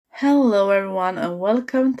Hello everyone and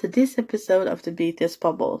welcome to this episode of the BTS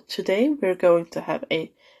Bubble. Today we're going to have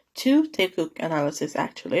two Taekook analysis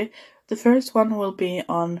actually. The first one will be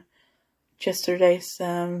on yesterday's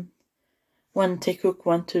when Taekook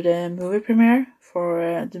went to the movie premiere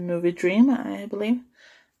for the movie Dream, I believe.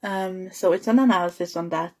 So it's an analysis on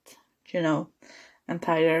that,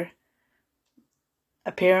 entire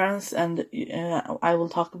appearance, and I will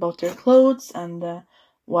talk about their clothes and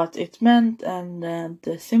what it meant and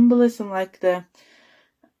the symbolism, like the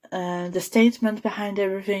statement behind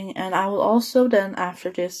everything. And I will also then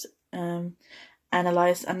after this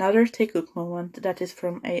analyze another Taekook moment that is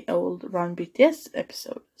from a old Run BTS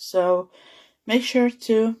episode. So make sure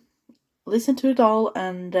to listen to it all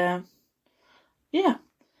and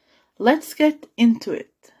let's get into it.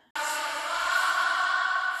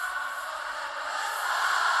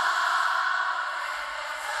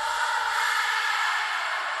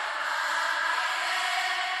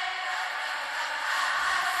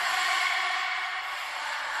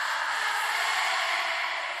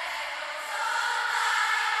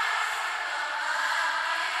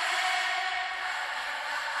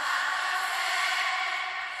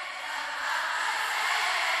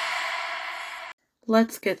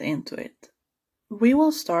 Let's get into it. We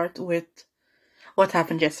will start with what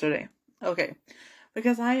happened yesterday. Okay,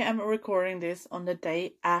 because I am recording this on the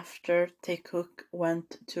day after Taekook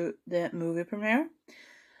went to the movie premiere,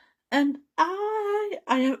 and I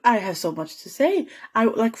have so much to say.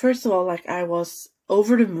 First of all, I was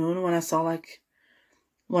over the moon when I saw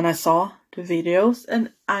the videos,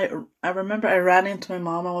 and I remember I ran into my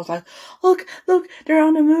mom. I was like, look, they're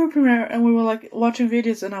on the movie premiere, and we were like watching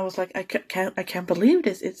videos, and I was like, I can't believe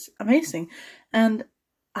this. It's amazing. And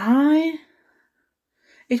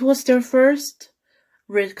it was their first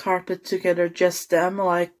red carpet together, just them,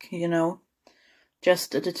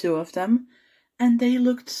 just the two of them, and they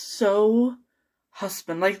looked so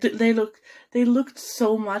husband. They looked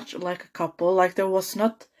so much like a couple. Like there was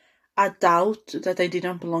not a doubt that they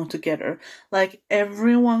didn't belong together. Like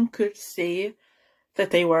everyone could see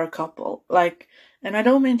that they were a couple. And I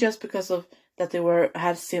don't mean just because of that they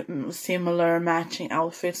had similar matching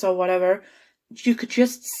outfits or whatever. You could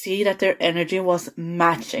just see that their energy was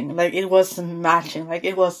matching. It was matching.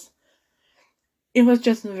 It was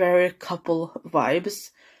just very couple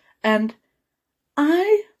vibes. And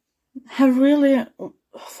I have really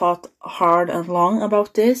thought hard and long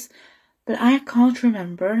about this, but I can't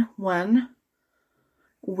remember when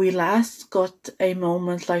we last got a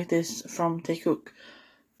moment like this from Taekook.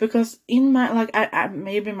 Because in my,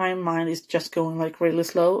 maybe my mind is just going really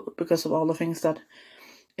slow because of all the things that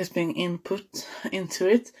is being input into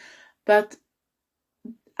it. But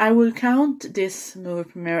I will count this movie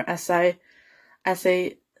premiere as a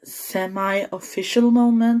semi-official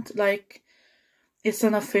moment. It's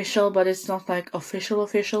an official, but it's not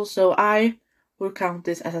official. So I will count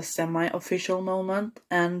this as a semi-official moment.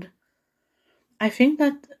 And I think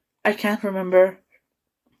that I can't remember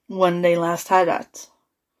when they last had that.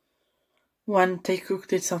 When Taekook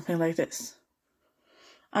did something like this.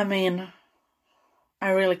 I mean, I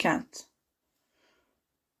really can't.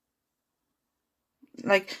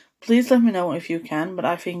 Please let me know if you can, but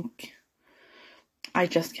I think I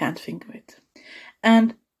just can't think of it.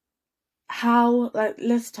 And how,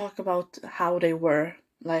 let's talk about how they were,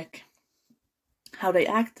 how they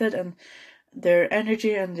acted and their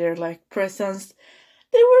energy and their presence.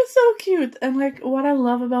 They were so cute. And what I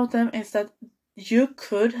love about them is that you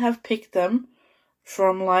could have picked them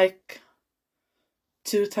from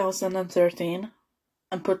 2013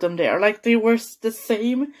 and put them there. They were the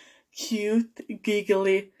same cute,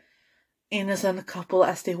 giggly, innocent couple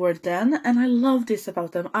as they were then. And I love this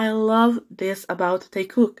about them. I love this about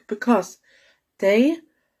Taekook because they,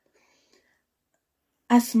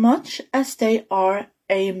 as much as they are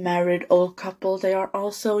a married old couple, they are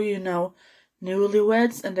also,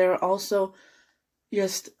 newlyweds, and they're also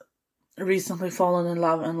just recently fallen in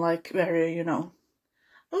love and very,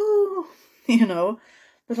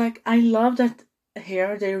 but I love that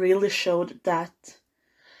here they really showed that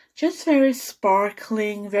just very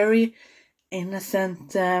sparkling, very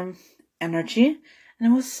innocent energy.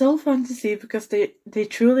 And it was so fun to see because they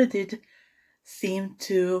truly did seem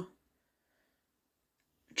to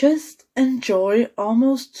just enjoy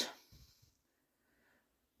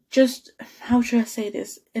how should I say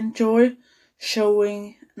this? Enjoy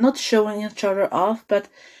not showing each other off, but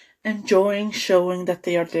enjoying showing that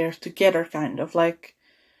they are there together, kind of.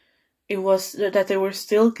 It was that they were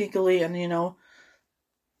still giggly and,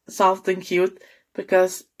 soft and cute,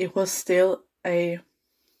 because it was still I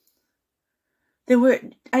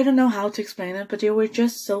don't know how to explain it, but they were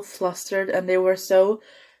just so flustered and they were so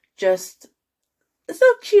just so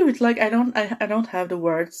cute. Like I don't have the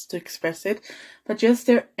words to express it, but just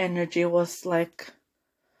their energy was like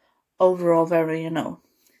overall very,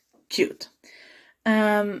 cute.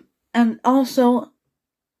 And also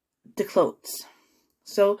the clothes.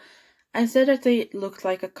 So I said that they looked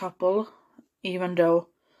like a couple, even though,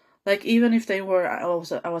 like, even if they were, I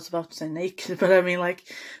was about to say naked, but I mean, like,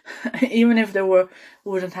 even if they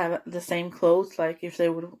wouldn't have the same clothes, like, if they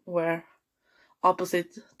would wear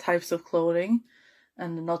opposite types of clothing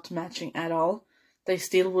and not matching at all, they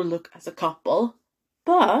still would look as a couple.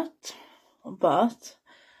 But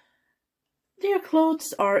their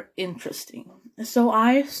clothes are interesting. So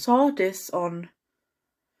I saw this on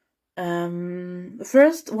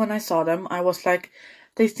first when I saw them, I was like,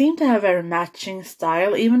 they seem to have a very matching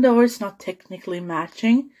style, even though it's not technically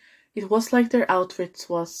matching. It was like their outfits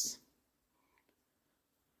was,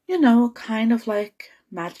 kind of like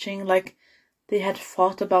matching, like they had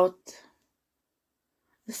thought about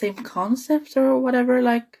the same concept or whatever,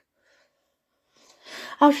 like,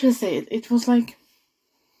 how should I say it? It was like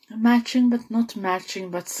matching but not matching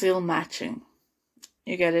but still matching.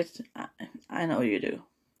 You get it? I know you do.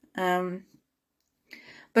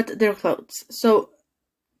 But their clothes. So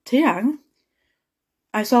Taeyang,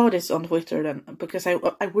 I saw this on Twitter then, because I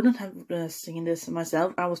wouldn't have seen this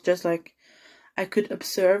myself. I was just like, I could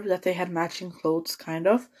observe that they had matching clothes, kind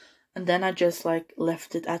of, and then I just like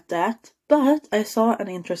left it at that. But I saw an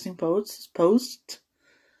interesting post,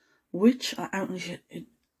 which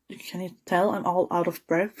can you tell I'm all out of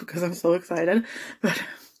breath because I'm so excited. But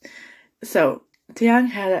so Taeyang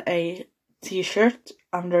had a T-shirt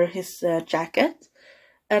under his jacket,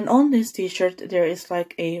 and on this T-shirt there is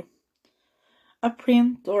like a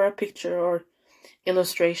print or a picture or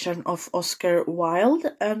illustration of Oscar Wilde.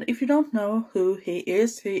 And if you don't know who he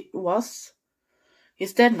is,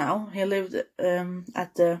 he's dead now. He lived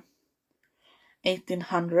at the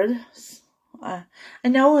 1800s. I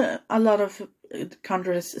know a lot of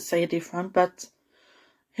countries say different, but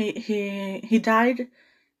he died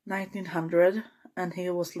 1900, and he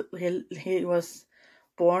was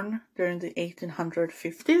born during the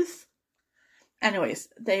 1850s. Anyways,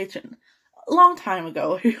 long time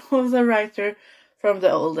ago, he was a writer from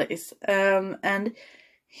the old days, and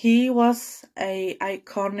he was a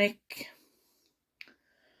iconic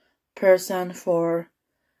person for,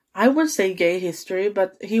 I would say, gay history,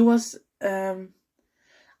 but he was a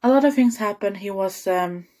lot of things happened. He was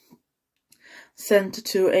sent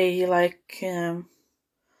to a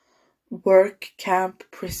work camp,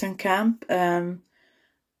 prison camp,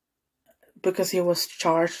 because he was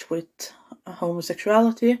charged with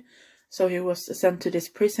homosexuality. So he was sent to this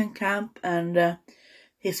prison camp, and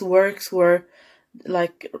his works were,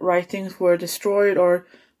 like, writings were destroyed, or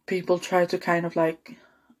people tried to kind of like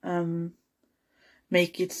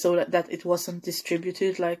make it so that it wasn't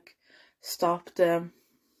distributed, like stop the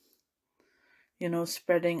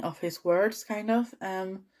spreading of his words, kind of.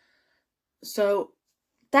 So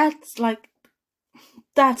that's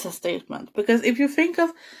a statement, because if you think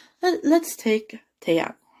of, let's take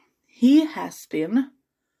Taeyang. He has been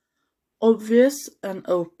obvious and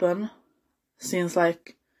open since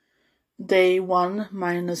like day 1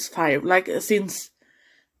 minus 5, like since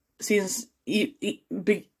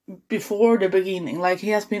before the beginning. Like, he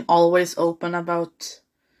has been always open about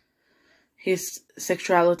his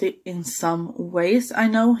sexuality in some ways. I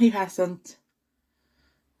know he hasn't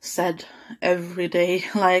said every day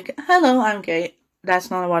like, hello, I'm gay. That's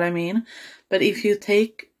not what I mean. But if you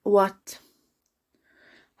take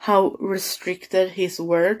how restricted his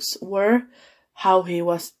words were, how he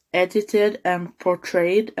was edited and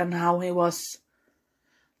portrayed, and how he was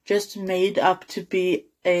just made up to be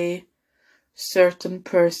a certain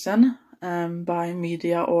person by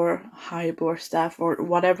media or hype or staff or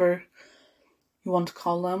whatever you want to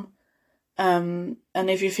call them. And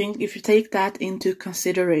if you take that into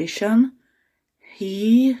consideration,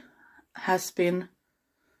 he has been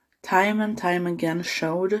time and time again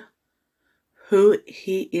showed who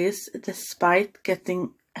he is despite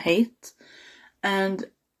getting hate. And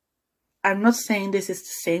I'm not saying this is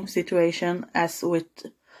the same situation as with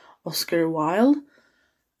Oscar Wilde,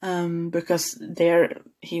 because there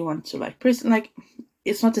he went to like prison. Like,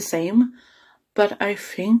 it's not the same, but I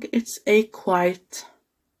think it's a quite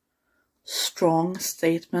strong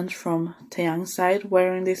statement from Taeyang's side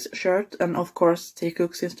wearing this shirt, and of course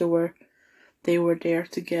Taekook, since they were there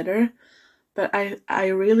together. But I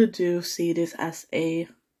really do see this as a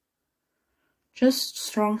just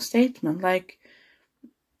strong statement. Like,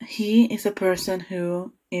 he is a person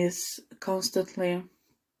who is constantly,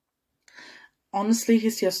 honestly,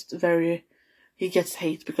 he's just he gets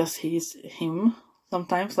hate because he's him.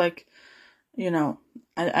 sometimes. Like, you know,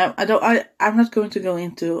 I'm not going to go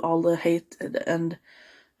into all the hate and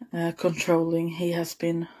controlling he has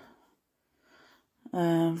been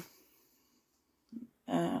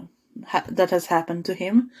that has happened to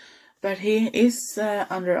him, but he is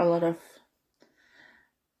under a lot of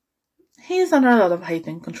hate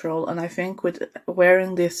and control, and I think with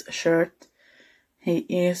wearing this shirt he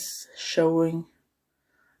is showing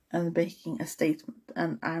and making a statement,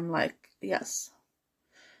 and I'm like, yes,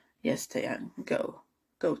 Taeyang, go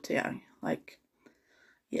Taeyang, like,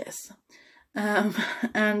 yes. And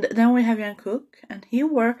then we have Jungkook, and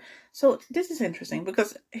so this is interesting,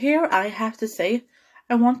 because here I have to say,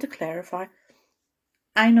 I want to clarify,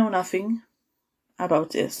 I know nothing about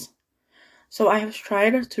this. So I have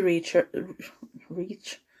tried to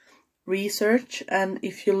research, and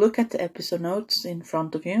if you look at the episode notes in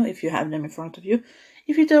front of you, if you have them in front of you,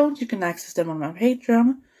 if you don't, you can access them on my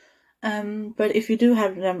Patreon. But if you do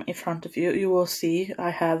have them in front of you, you will see I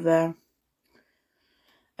have a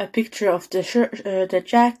picture of the shirt, the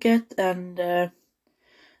jacket, and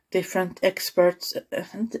different excerpts.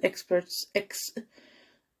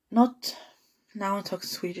 Not now I'm talking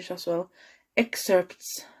Swedish as well.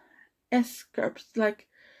 Excerpts, like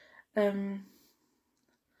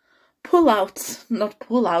pull-outs, not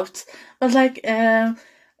pull-outs, but like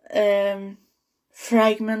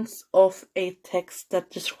fragments of a text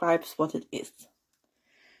that describes what it is.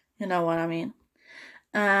 You know what I mean?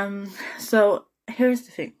 So here's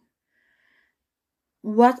the thing.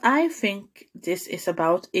 What I think this is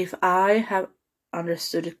about, if I have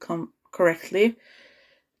understood it correctly,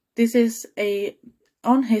 this is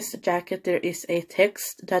on his jacket there is a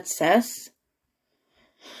text that says,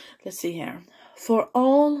 let's see here, for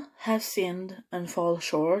all have sinned and fall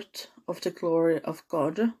short of the glory of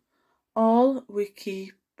God. All we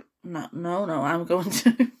keep... No, I'm going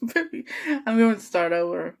to start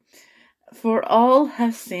over. For all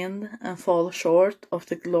have sinned and fall short of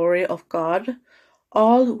the glory of God.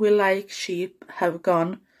 All we like sheep have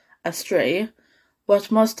gone astray.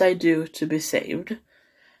 What must I do to be saved?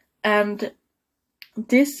 And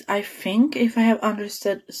this, I think, if I have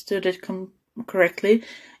understood it correctly,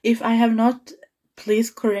 if I have not,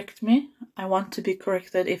 please correct me. I want to be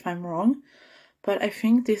corrected if I'm wrong. But I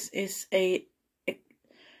think this is a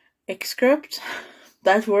excerpt,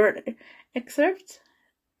 that word, excerpt,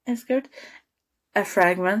 a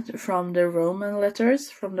fragment from the Roman letters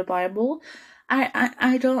from the Bible.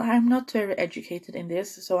 I'm not very educated in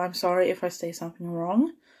this, so I'm sorry if I say something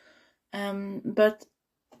wrong. But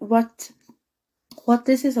what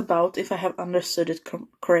this is about, if I have understood it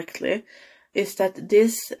correctly, is that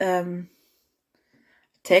this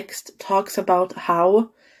text talks about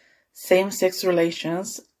how same-sex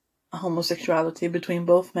relations, homosexuality between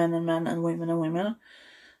both men and women and women,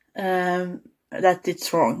 that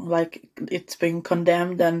it's wrong, like it's been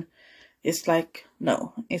condemned, and it's like,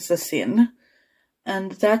 no, it's a sin.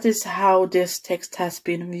 And that is how this text has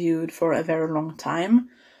been viewed for a very long time.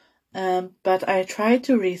 But I tried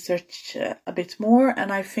to research a bit more,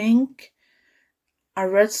 and I think I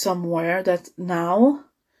read somewhere that now,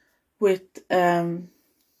 with a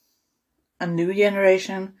new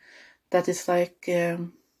generation that is like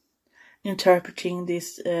interpreting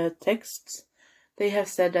these texts, they have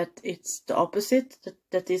said that it's the opposite,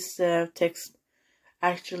 that this text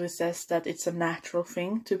actually says that it's a natural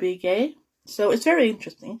thing to be gay. So it's very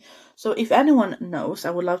interesting. So if anyone knows, I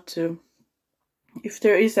would love to, if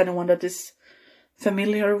there is anyone that is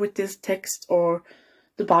familiar with this text or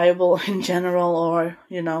the Bible in general, or,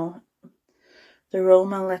 you know, the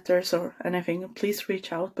Roman letters or anything, please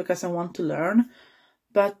reach out, because I want to learn.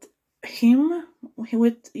 But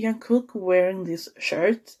with Jungkook wearing this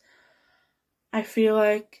shirt, I feel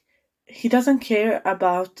like he doesn't care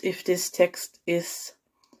about if this text is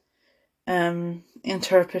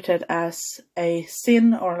interpreted as a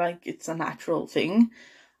sin or like it's a natural thing.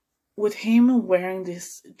 With him wearing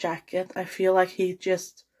this jacket, I feel like he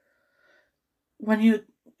just, when you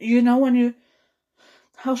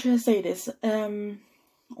how should I say this?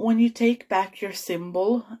 When you take back your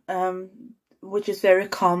symbol, which is very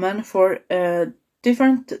common for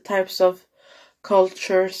different types of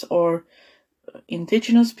cultures or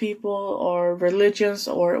indigenous people or religions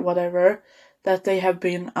or whatever, that they have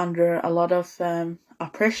been under a lot of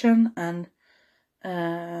oppression and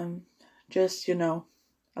just, you know,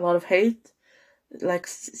 a lot of hate, like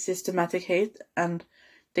systematic hate, and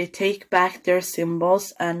they take back their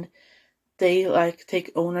symbols and they like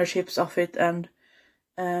take ownerships of it and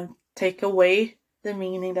take away the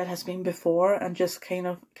meaning that has been before and just kind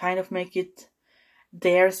of make it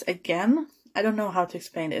theirs again. I don't know how to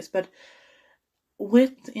explain this, but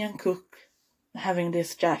with Jungkook, having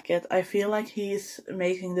this jacket, I feel like he's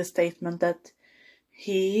making the statement that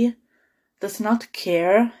he does not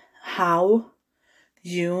care how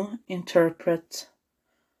you interpret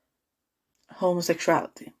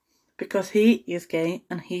homosexuality, because he is gay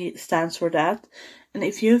and he stands for that. And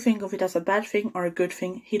if you think of it as a bad thing or a good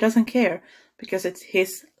thing, he doesn't care, because it's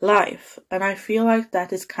his life. And I feel like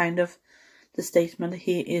that is kind of the statement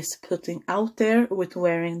he is putting out there with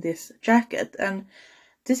wearing this jacket. And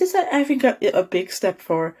this is, I think, a big step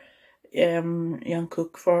for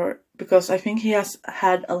Jungkook, because I think he has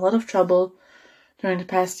had a lot of trouble during the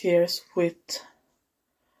past years with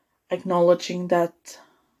acknowledging that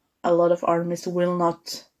a lot of armies will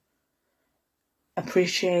not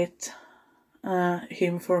appreciate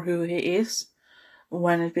him for who he is,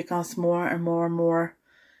 when it becomes more and more and more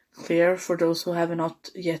clear for those who have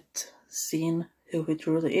not yet seen who he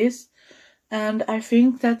truly is. And I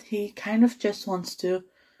think that he kind of just wants to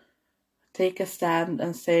take a stand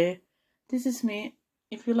and say, this is me.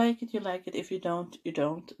 If you like it, you like it. If you don't, you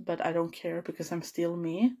don't. But I don't care, because I'm still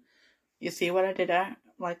me. You see what I did there?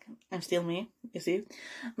 Like, I'm still me, you see?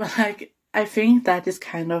 But, like, I think that is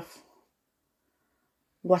kind of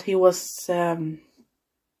what he was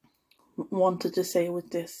wanted to say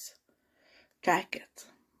with this jacket,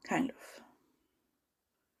 kind of.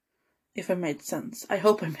 If I made sense. I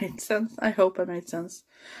hope I made sense.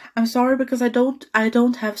 I'm sorry, because I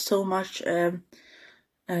don't have so much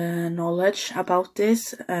knowledge about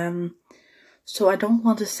this, so I don't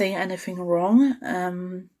want to say anything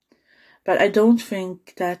wrong, but I don't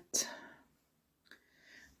think that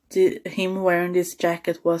him wearing this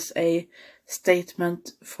jacket was a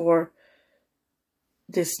statement for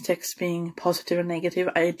this text being positive or negative.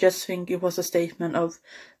 I just think it was a statement of,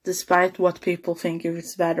 despite what people think, if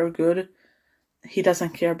it's bad or good, he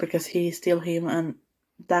doesn't care, because he's still him, and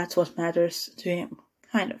that's what matters to him.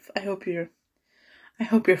 Kind of. I hope you're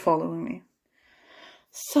following me.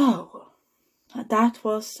 So, that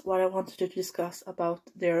was what I wanted to discuss about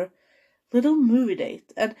their little movie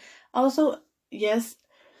date. And also, yes,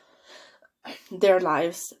 their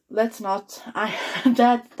lives. Let's not.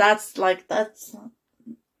 That's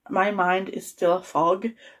my mind is still a fog,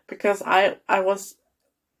 because I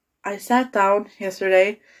sat down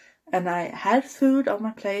yesterday and I had food on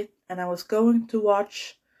my plate and I was going to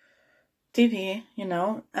watch TV,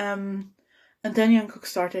 and then Jungkook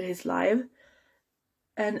started his live,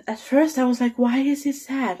 and at first I was like, why is he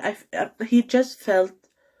sad? He just felt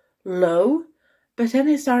low, but then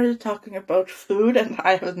he started talking about food, and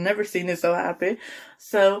I have never seen him so happy,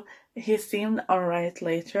 so he seemed alright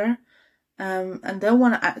later. And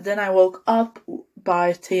then I woke up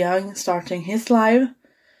by Taeyoung starting his live,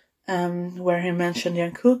 where he mentioned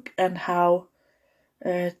Jungkook and how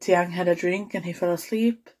Taeyoung had a drink and he fell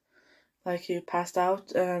asleep, like he passed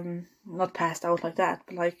out. Not passed out like that,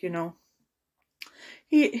 but like,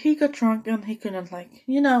 he got drunk and he couldn't, like,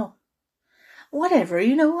 whatever,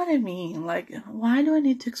 you know what I mean. Like, why do I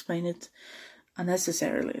need to explain it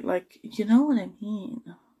unnecessarily? Like, you know what I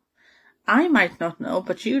mean. I might not know,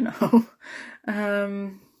 but you know.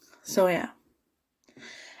 So yeah.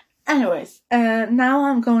 Anyways, now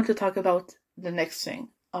I'm going to talk about the next thing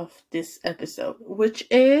of this episode, which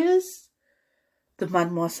is the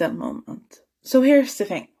Mademoiselle moment. So here's the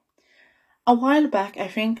thing. A while back, I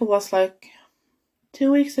think it was like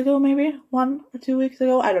 2 weeks ago, maybe 1 or 2 weeks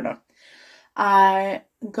ago, I don't know, I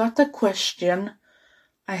got a question.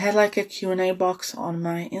 I had like a Q&A box on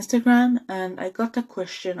my Instagram, and I got a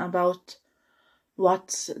question about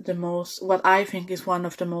what I think is one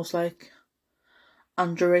of the most like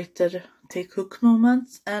underrated Taekook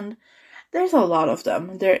moments, and there's a lot of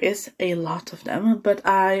them. There is a lot of them, but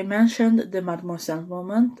I mentioned the Mademoiselle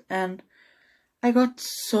moment, and I got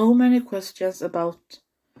so many questions about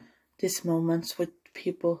these moments with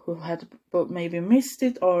people who had maybe missed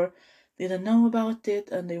it or didn't know about it,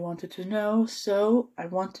 and they wanted to know, so I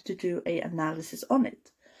wanted to do an analysis on it.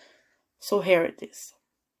 So here it is.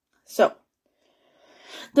 So,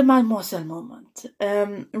 the Mademoiselle moment.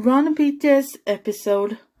 Run BTS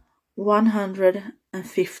episode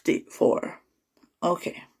 154.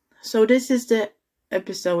 Okay, so this is the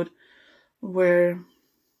episode where,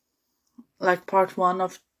 like, part 1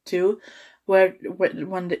 of 2,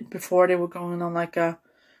 before they were going on like a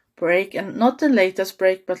break, and not the latest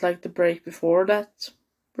break, but like the break before that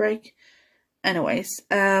break. Anyways,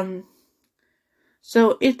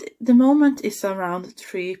 so the moment is around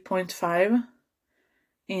 3.5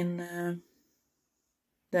 in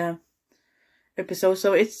the episode,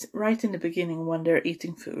 so it's right in the beginning when they're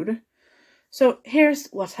eating food. So here's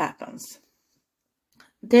what happens.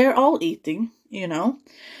 They're all eating, and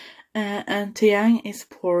Taeyang is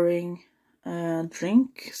pouring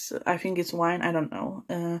drink. I think it's wine. I don't know.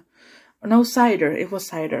 No, cider. It was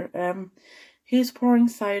cider. He's pouring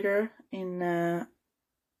cider in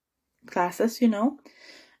glasses, and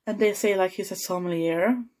they say like he's a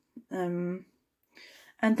sommelier. And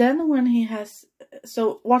then when he has,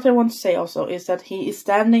 so what I want to say also is that he is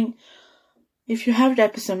standing. If you have the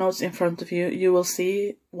episode notes in front of you, you will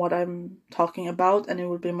see what I'm talking about, and it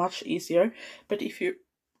will be much easier. But if you,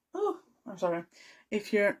 I'm sorry,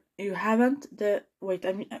 if you haven't, I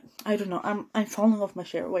don't know, I'm falling off my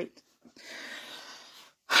chair. Wait.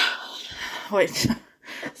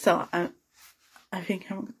 So I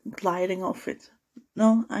think I'm gliding off it.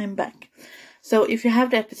 No, I'm back. So if you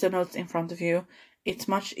have the episode notes in front of you, it's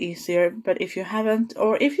much easier. But if you haven't,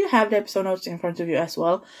 or if you have the episode notes in front of you as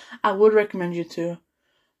well, I would recommend you to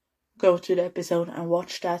go to the episode and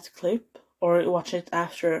watch that clip, or watch it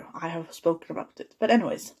after I have spoken about it. But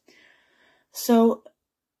anyways, so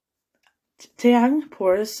Taeyang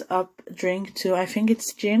pours up a drink to, I think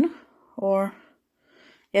it's gin,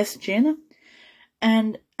 gin.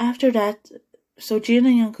 And after that, so Jin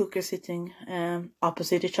and Jungkook are sitting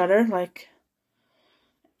opposite each other, like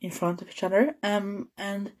in front of each other. And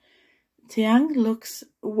Taeyang looks,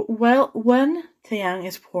 when Taeyang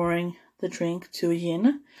is pouring the drink to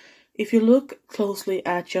Jin, if you look closely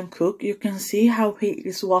at Jungkook, you can see how he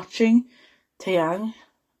is watching Taeyang,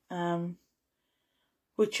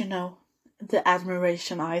 which, the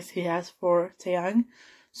admiration eyes he has for Taeyang.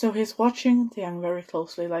 So he's watching Taeyang very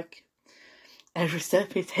closely, like every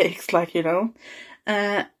step he takes,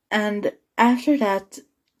 and after that,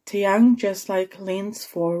 Taeyang just leans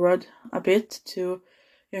forward a bit to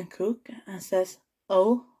Jungkook and says,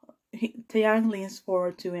 Taeyang leans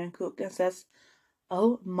forward to Jungkook and says,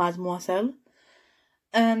 "Oh, mademoiselle."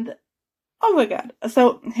 And oh my god.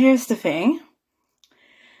 So here's the thing.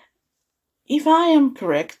 If I am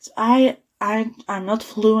correct, I'm not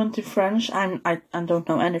fluent in French. I don't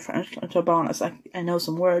know any French, to be honest. I know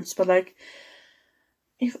some words, but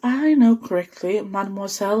if I know correctly,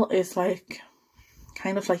 mademoiselle is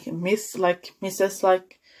kind of like miss, like Mrs.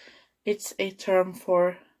 It's a term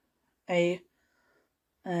for a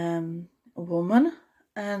woman,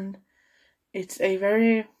 and it's a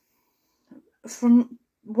very, from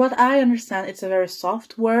what I understand, it's a very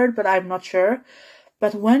soft word, but I'm not sure.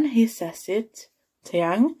 But when he says it,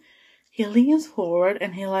 Taeyang, he leans forward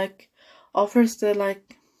and he offers the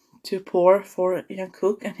to pour for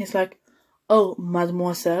Jungkook, and he's like, "Oh,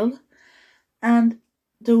 mademoiselle." And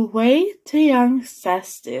the way Taeyang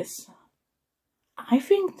says this, I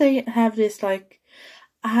think they have this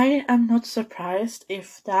I am not surprised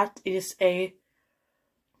if that is a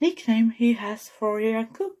nickname he has for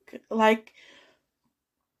Jungkook.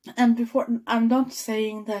 And before, I'm not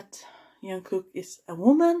saying that Jungkook is a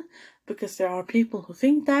woman, because there are people who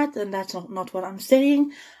think that, and that's not what I'm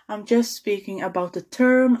saying. I'm just speaking about the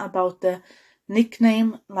term, about the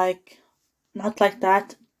nickname, not like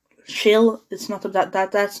that. Chill, it's not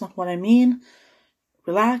that's not what I mean.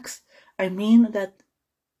 Relax. I mean that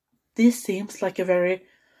this seems like a very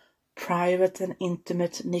private and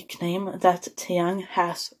intimate nickname that Taeyang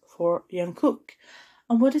has for Jungkook.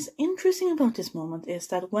 And what is interesting about this moment is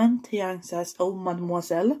that when Taeyang says, "Oh,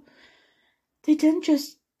 mademoiselle," they then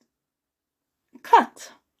just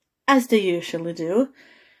cut, as they usually do,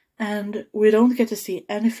 and we don't get to see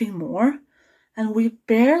anything more, and we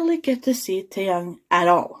barely get to see Taeyang at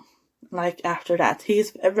all. After that, he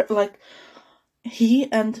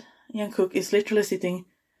and Jungkook is literally sitting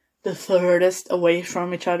the furthest away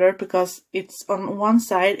from each other, because it's on one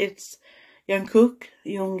side it's Jungkook,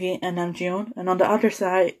 Yoongi, and Namjoon, and on the other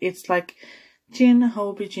side it's Jin,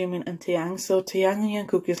 Hobi, Jimin, and Taeyang. So Taeyang and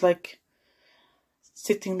Jungkook is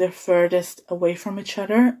sitting the furthest away from each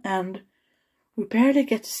other, and we barely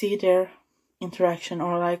get to see their interaction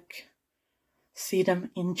or see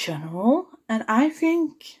them in general. And I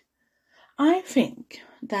think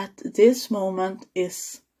that this moment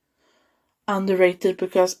is underrated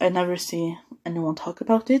because I never see anyone talk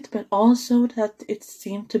about it, but also that it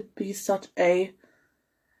seemed to be such a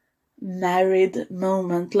married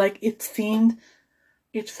moment.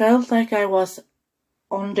 It felt like I was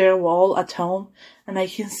on their wall at home, and I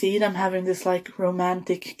can see them having this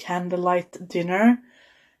romantic candlelight dinner,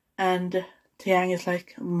 and Taeyang is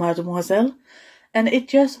mademoiselle, and it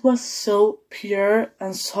just was so pure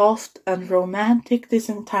and soft and romantic, this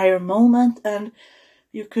entire moment. And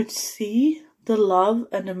you could see the love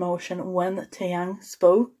and emotion when Taeyang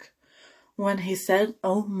spoke, when he said,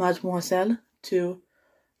 "Oh, mademoiselle," to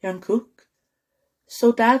Jungkook.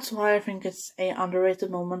 So that's why I think it's a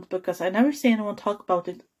underrated moment, because I never see anyone talk about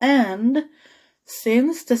it. And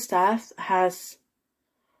since the staff has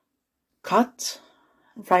cut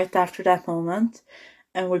right after that moment,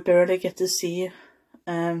 and we barely get to see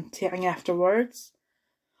Taeyang afterwards.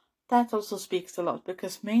 That also speaks a lot,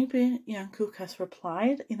 because maybe Jungkook has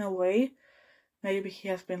replied in a way. Maybe he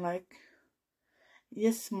has been like,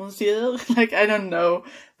 yes, monsieur. Like, I don't know.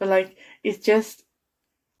 But like, it's just,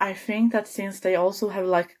 I think that since they also have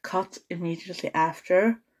like cut immediately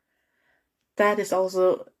after, that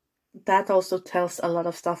also tells a lot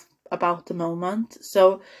of stuff about the moment.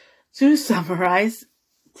 So to summarize,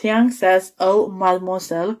 Tiang says, "Oh,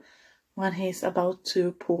 mademoiselle," when he's about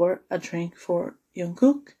to pour a drink for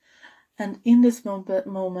Jungkook. And in this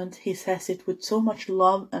moment, he says it with so much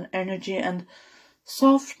love and energy and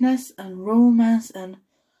softness and romance and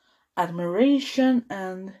admiration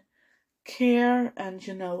and care and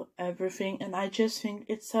everything. And I just think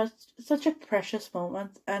it's such a precious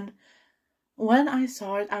moment. And when I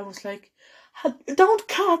saw it, I was like, "Don't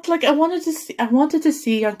cut!" Like, I wanted to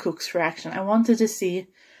see Jungkook's reaction. I wanted to see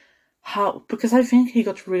how, because I think he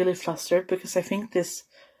got really flustered, because I think this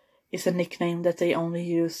is a nickname that they only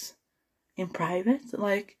use in private.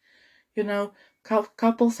 Like,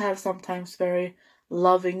 couples have sometimes very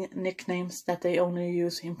loving nicknames that they only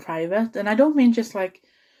use in private. And I don't mean just like,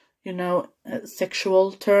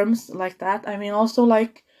 sexual terms like that. I mean also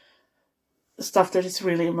like stuff that is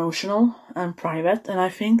really emotional and private. And I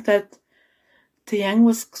think that Taeyang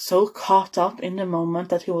was so caught up in the moment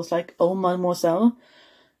that he was like, "Oh, mademoiselle,"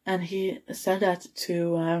 and he said that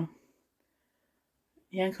to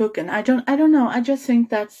Jungkook. And I don't know. I just think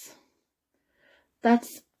that's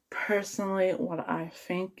personally what I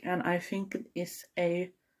think, and I think it is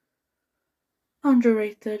a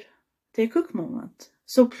underrated Taekook moment.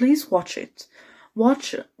 So please watch it.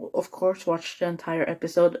 Watch the entire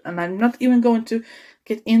episode, and I'm not even going to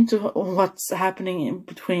get into what's happening in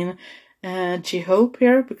between J-Hope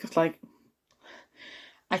here, because like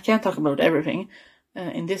I can't talk about everything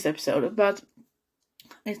in this episode, but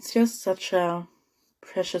it's just such a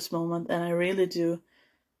precious moment, and I really do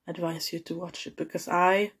advise you to watch it, because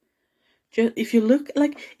if you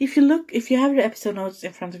have the episode notes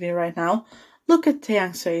in front of you right now, look at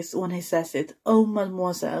Taeyang's face when he says it, "Oh,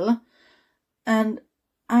 mademoiselle." And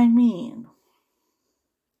I mean,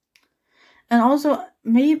 and also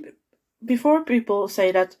maybe before people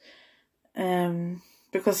say that,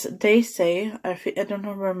 because they say, I don't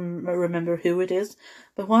remember who it is,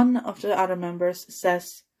 but one of the other members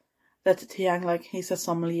says that Taeyang, like, he's a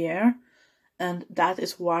sommelier, and that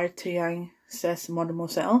is why Taeyang says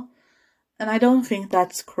mademoiselle. And I don't think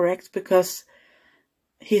that's correct, because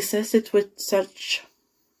he says it with such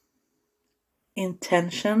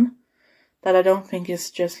intention that I don't think it's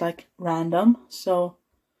just like random. So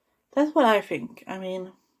that's what I think. I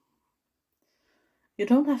mean, you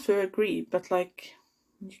don't have to agree, but like,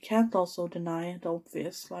 you can't also deny the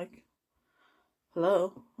obvious. Like,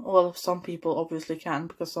 hello. Well, some people obviously can,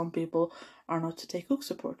 because some people are not Taekook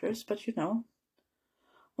supporters, but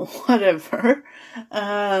whatever.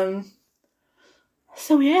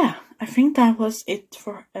 So yeah, I think that was it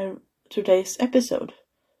for today's episode.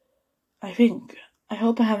 I think. I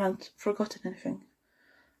hope I haven't forgotten anything.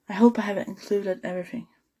 I hope I haven't included everything.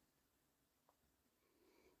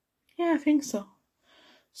 Yeah, I think so.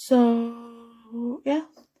 So, yeah.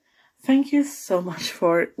 Thank you so much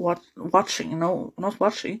for watching. No, not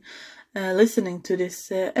watching. Listening to this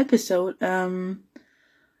episode.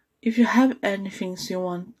 If you have anything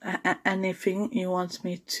you want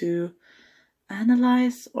me to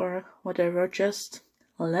analyze or whatever, just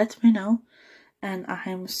let me know. And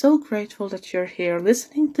I'm so grateful that you're here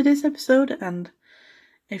listening to this episode, and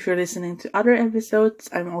if you're listening to other episodes,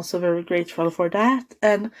 I'm also very grateful for that.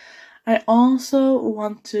 And I also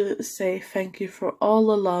want to say thank you for all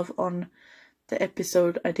the love on the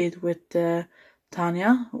episode I did with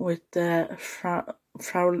Tanya, with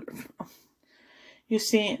Frau. You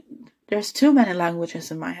see, there's too many languages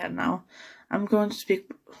in my head now. I'm going to speak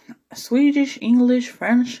Swedish, English,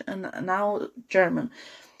 French, and now German.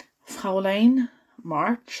 Fraulein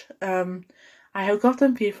March. I have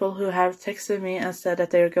gotten people who have texted me and said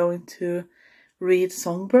that they're going to read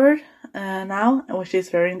Songbird now, which is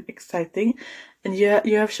very exciting. And you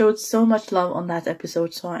have showed so much love on that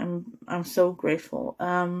episode, so I'm so grateful.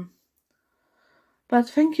 But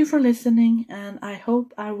thank you for listening, and I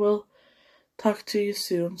hope I will talk to you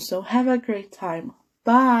soon. So have a great time.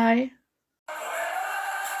 Bye!